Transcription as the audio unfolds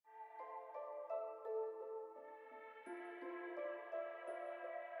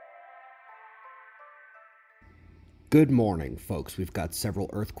Good morning, folks. We've got several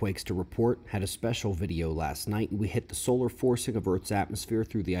earthquakes to report. Had a special video last night, and we hit the solar forcing of Earth's atmosphere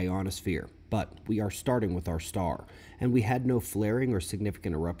through the ionosphere. But we are starting with our star, and we had no flaring or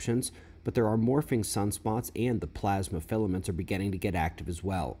significant eruptions, but there are morphing sunspots, and the plasma filaments are beginning to get active as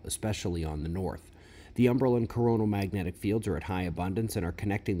well, especially on the north. The umbral and coronal magnetic fields are at high abundance and are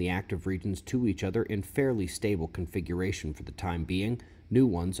connecting the active regions to each other in fairly stable configuration for the time being, new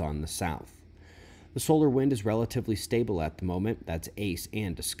ones on the south. The solar wind is relatively stable at the moment, that's ACE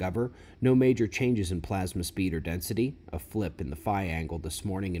and Discover. No major changes in plasma speed or density. A flip in the phi angle this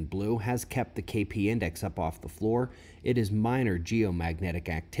morning in blue has kept the KP index up off the floor. It is minor geomagnetic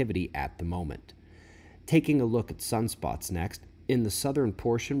activity at the moment. Taking a look at sunspots next. In the southern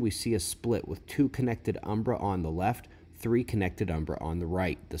portion, we see a split with 2 connected umbra on the left, 3 connected umbra on the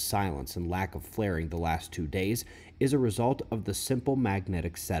right. The silence and lack of flaring the last 2 days is a result of the simple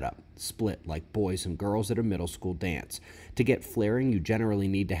magnetic setup, split like boys and girls at a middle school dance. To get flaring, you generally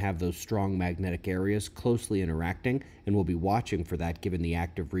need to have those strong magnetic areas closely interacting, and we'll be watching for that given the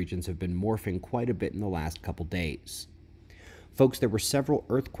active regions have been morphing quite a bit in the last couple days. Folks, there were several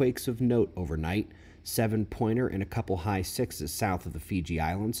earthquakes of note overnight. 7-pointer and a couple high 6s south of the Fiji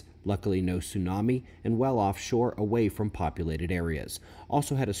Islands, luckily no tsunami, and well offshore away from populated areas.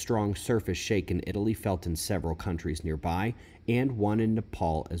 Also had a strong surface shake in Italy felt in several countries nearby, and one in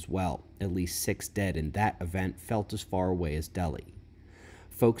Nepal as well. At least 6 dead in that event felt as far away as Delhi.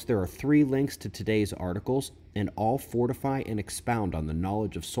 Folks, there are 3 links to today's articles, and all fortify and expound on the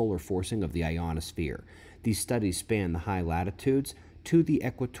knowledge of solar forcing of the ionosphere. These studies span the high latitudes to the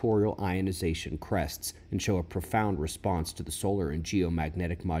equatorial ionization crests and show a profound response to the solar and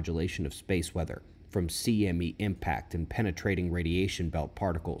geomagnetic modulation of space weather, from CME impact and penetrating radiation belt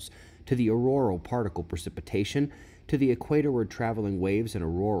particles, to the auroral particle precipitation, to the equatorward traveling waves and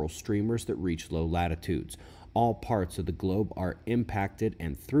auroral streamers that reach low latitudes. All parts of the globe are impacted,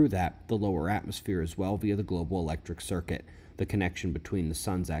 and through that, the lower atmosphere as well via the global electric circuit. The connection between the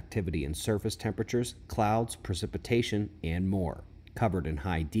sun's activity and surface temperatures, clouds, precipitation, and more, covered in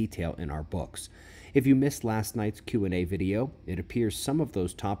high detail in our books. If you missed last night's Q&A video, it appears some of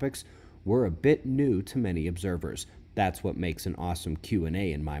those topics were a bit new to many observers. That's what makes an awesome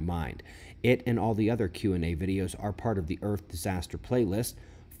Q&A in my mind. It and all the other Q&A videos are part of the Earth Disaster playlist.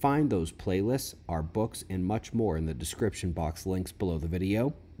 Find those playlists, our books, and much more in the description box links below the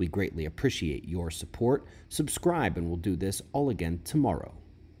video. We greatly appreciate your support. Subscribe, and we'll do this all again tomorrow.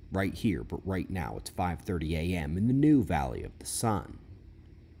 Right here, but right now it's 5:30 a.m. in the new Valley of the Sun.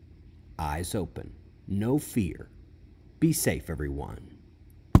 Eyes open, no fear. Be safe, everyone.